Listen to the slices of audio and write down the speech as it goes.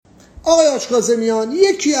آقای آشکازمیان،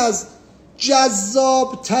 یکی از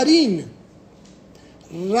جذابترین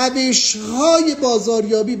روش‌های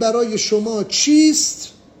بازاریابی برای شما چیست؟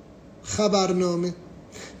 خبرنامه.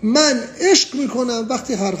 من عشق میکنم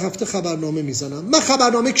وقتی هر هفته خبرنامه میزنم. من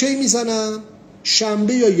خبرنامه کی میزنم؟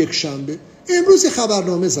 شنبه یا یک شنبه. امروز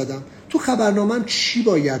خبرنامه زدم. تو خبرنامه هم چی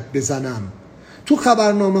باید بزنم؟ تو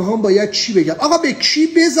خبرنامه هم باید چی بگم؟ آقا به کی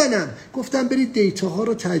بزنم؟ گفتم برید دیتاها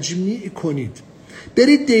رو تجمیع کنید،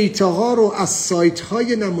 برید دیتاها رو از سایت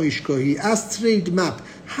های نمایشگاهی، از ترید مپ،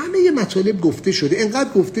 همه مطالب گفته شده، انقدر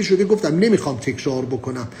گفته شده گفتم نمیخوام تکرار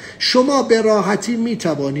بکنم. شما به راحتی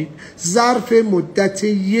میتوانید ظرف مدت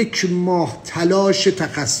 1 ماه تلاش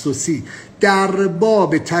تخصصی در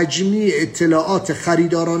باب تجمیع اطلاعات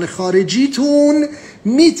خریداران خارجیتون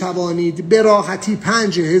میتوانید به راحتی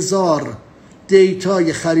 5000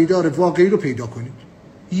 دیتای خریدار واقعی رو پیدا کنید.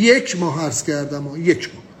 1 ماه عرض کردم 1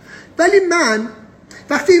 ماه. ولی من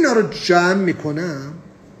وقتی اینا رو جمع میکنم،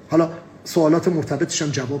 حالا سوالات مرتبطش هم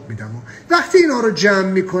جواب میدم، وقتی اینا رو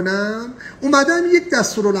جمع میکنم اومدم یک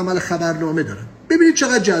دستورالعمل خبرنامه دارم. ببینید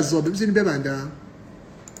چقدر جذابه. بزنید ببندم.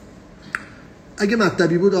 اگه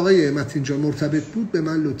مطلبی بود آقای متین جان مرتبط بود به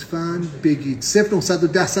من لطفاً بگید.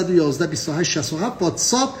 0910 111 28 67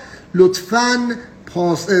 واتساپ لطفاً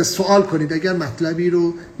سوال کنید اگر مطلبی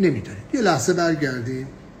رو نمیدونید. یه لحظه برگردیم.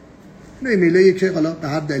 ایمیلی که حالا به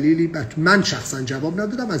هر دلیلی من شخصا جواب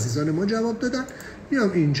ندادم، عزیزان ما جواب دادن.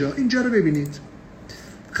 میام اینجا رو ببینید.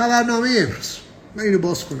 خبرنامه امروز. من اینو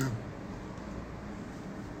باز کنم.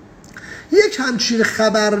 یک همچین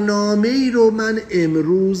خبرنامه ای رو من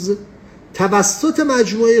امروز توسط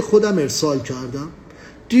مجموعه خودم ارسال کردم.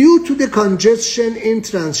 Due to the congestion in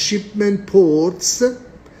transshipment ports,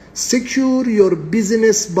 secure your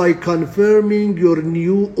business by confirming your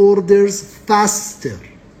new orders faster.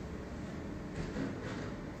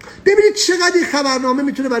 ببینید چقدر این خبرنامه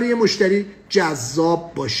میتونه برای یه مشتری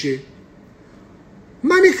جذاب باشه.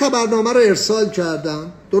 من این خبرنامه رو ارسال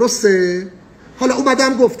کردم، درسته؟ حالا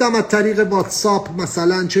اومدم گفتم از طریق واتساپ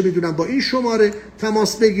مثلا چه میدونم با این شماره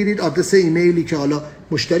تماس بگیرید، آدرس ایمیلی که حالا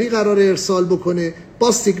مشتری قراره ارسال بکنه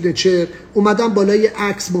با سیگنچر. اومدم بالای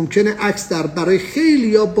عکس، ممکنه عکس برای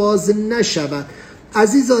خیلیا باز نشود.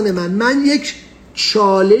 عزیزان من یک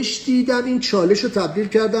چالش دیدم، این چالش رو تبدیل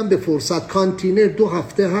کردم به فرصت. کانتینر 2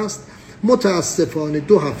 هفته هست، متاسفانه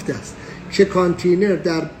 2 هفته است که کانتینر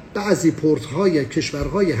در بعضی پورت‌های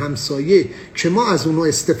کشورهای همسایه که ما از اونها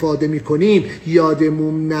استفاده می‌کنیم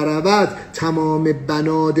یادمون نرود تمام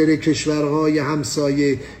بنادر کشورهای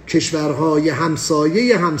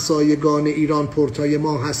همسایگان ایران پورت‌های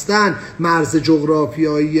ما هستن. مرز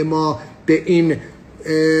جغرافیایی ما به این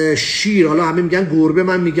شیر، حالا همه میگن گربه،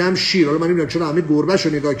 من میگم شیر، حالا من نمیدونم چرا همه گربهشو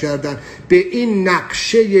نگاه کردن، به این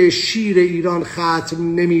نقشه شیر ایران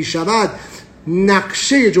ختم نمیشود.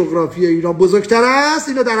 نقشه جغرافی ایران بزرگتر است.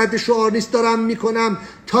 اینو در حد شعار نیست دارم میکنم،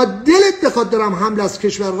 تا دلت بخواد دارم حمل از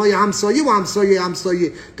کشورهای همسایه و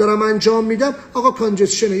همسایه دارم انجام میدم. آقا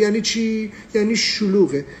کانجسشنه یعنی چی؟ یعنی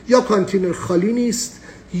شلوغه، یا کانتینر خالی نیست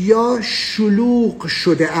یا شلوغ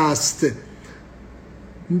شده است.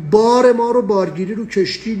 بار ما رو بارگیری رو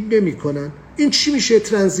کشتی نمی کنن. این چی میشه؟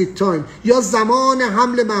 ترانزیت تایم، یا زمان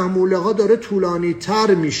حمل محموله ها داره طولانی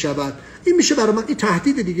تر می شود. این میشه برای من، این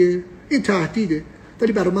تهدیده دیگه، این تهدیده.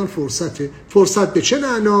 ولی برای من فرصت به چه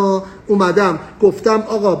معنا؟ اومدم گفتم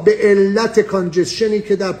آقا به علت کانجسشنی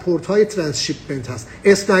که در پورت های ترانسشیپمنت هست،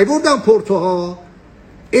 اسم نیوردم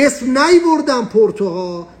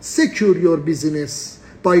پورتوها، secure your business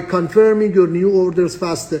by confirming your new orders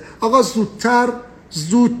faster. آقا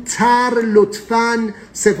زودتر لطفاً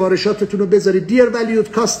سفارشاتتون رو بذارید. Dear valued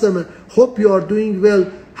customer, hope you are doing well.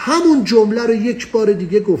 همون جمله رو یک بار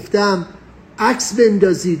دیگه گفتم. عکس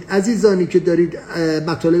بندازید عزیزانی که دارید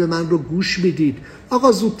مطالب من رو گوش میدید.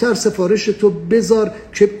 آقا زودتر سفارشتو بذار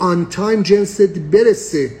که on time جنست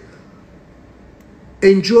برسه.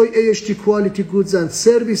 Enjoy AHT quality goods and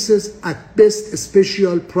services at best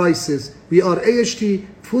special prices. We are AHT.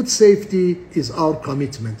 Food safety is our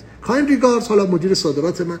commitment. Kind regards. حالا مدیر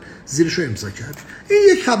صادرات من زیرشو امضا کرد. این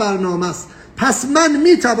یک خبرنامه است. پس من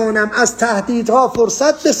میتوانم از تهدیدها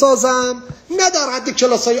فرصت بسازم، نه در حد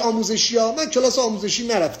کلاس‌های آموزشی ها. من کلاس آموزشی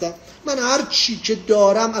نرفتم. من هر چی که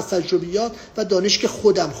دارم از تجربیات و دانش که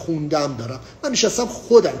خودم خوندم دارم. من نشستم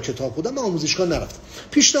خودم کتاب خوندم، من آموزشگاه نرفتم.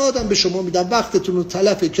 پیشنهادم به شما میدم وقتتون رو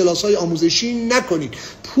تلف کلاس‌های آموزشی نکنید.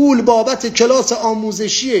 پول بابت کلاس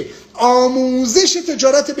آموزشی آموزش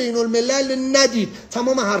تجارت بین الملل ندید.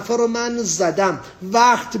 تمام حرفا رو من زدم.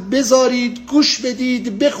 وقت بذارید، گوش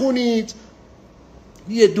بدید، بخونید.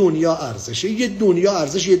 یه دنیا ارزشه، یه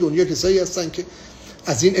دنیا کسایی هستن که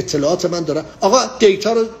از این اطلاعات من دارن. آقا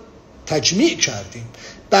دیتا رو تجمیع کردیم.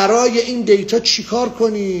 برای این دیتا چیکار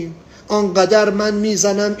کنیم؟ آنقدر من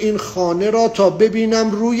میزنم این خانه را تا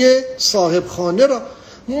ببینم روی صاحب خانه را.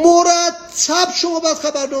 مرتب شما باید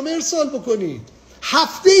خبرنامه ارسال بکنید،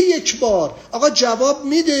 هفته یک بار. آقا جواب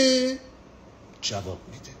میده؟ جواب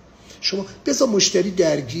میده. شما بذار مشتری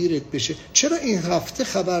درگیرت بشه. چرا این هفته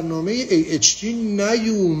خبرنامه AHD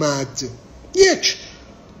نیومد؟ یک،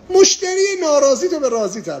 مشتری ناراضی تو به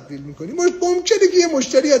راضی تبدیل میکنی. ممکنه که یه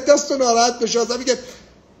مشتری از دست ناراحت بشه، از میگه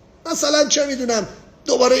مثلا چه میدونم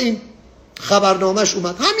دوباره این خبرنامهش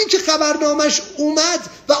اومد. همین که خبرنامهش اومد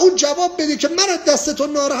و اون جواب بده که من از دست تو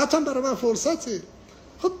ناراحتم، برای من فرصته.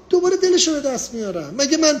 خب دوباره دلشو به دست میارم.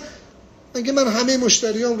 مگه من همه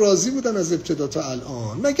مشتریام راضی بودن از ابتدا تا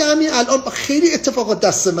الان؟ مگه همین الان خیلی اتفاقات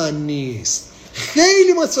دست من نیست؟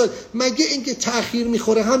 خیلی مگه اینکه تأخیر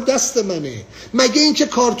میخوره هم دست منه؟ مگه اینکه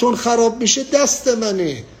کارتون خراب میشه دست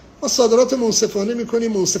منه؟ ما صادرات منصفانه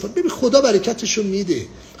میکنیم، منصفانه. ببین خدا برکتشو میده،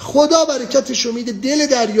 خدا برکتشو میده. دل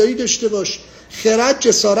دریایی داشته باش. خرد،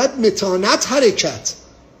 جسارت، متانت، حرکت.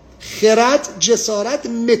 خرد، جسارت،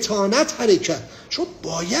 متانت، حرکت. چون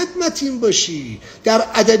باید متین باشی. در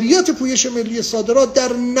ادبیات پویش ملی صادرات،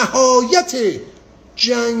 در نهایت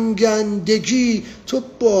جنگندگی، تو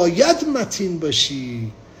باید متین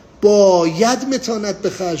باشی، باید متانت به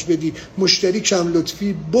خرج بدی. مشتری کم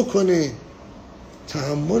لطفی بکنه،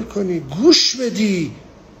 تحمل کنی، گوش بدی،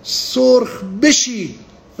 سرخ بشی،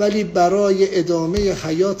 ولی برای ادامه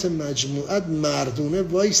حیات مجموعت مردونه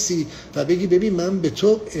وایسی و بگی ببین من به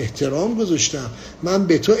تو احترام گذاشتم، من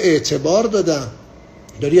به تو اعتبار دادم،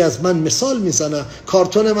 داری از من مثال میزنم،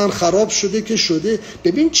 کارتون من خراب شده که شده،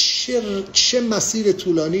 ببین چه مسیر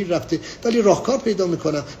طولانی رفته، ولی راهکار پیدا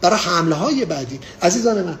میکنم برای حمله های بعدی.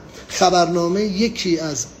 عزیزان من، خبرنامه یکی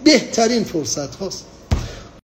از بهترین فرصت هاست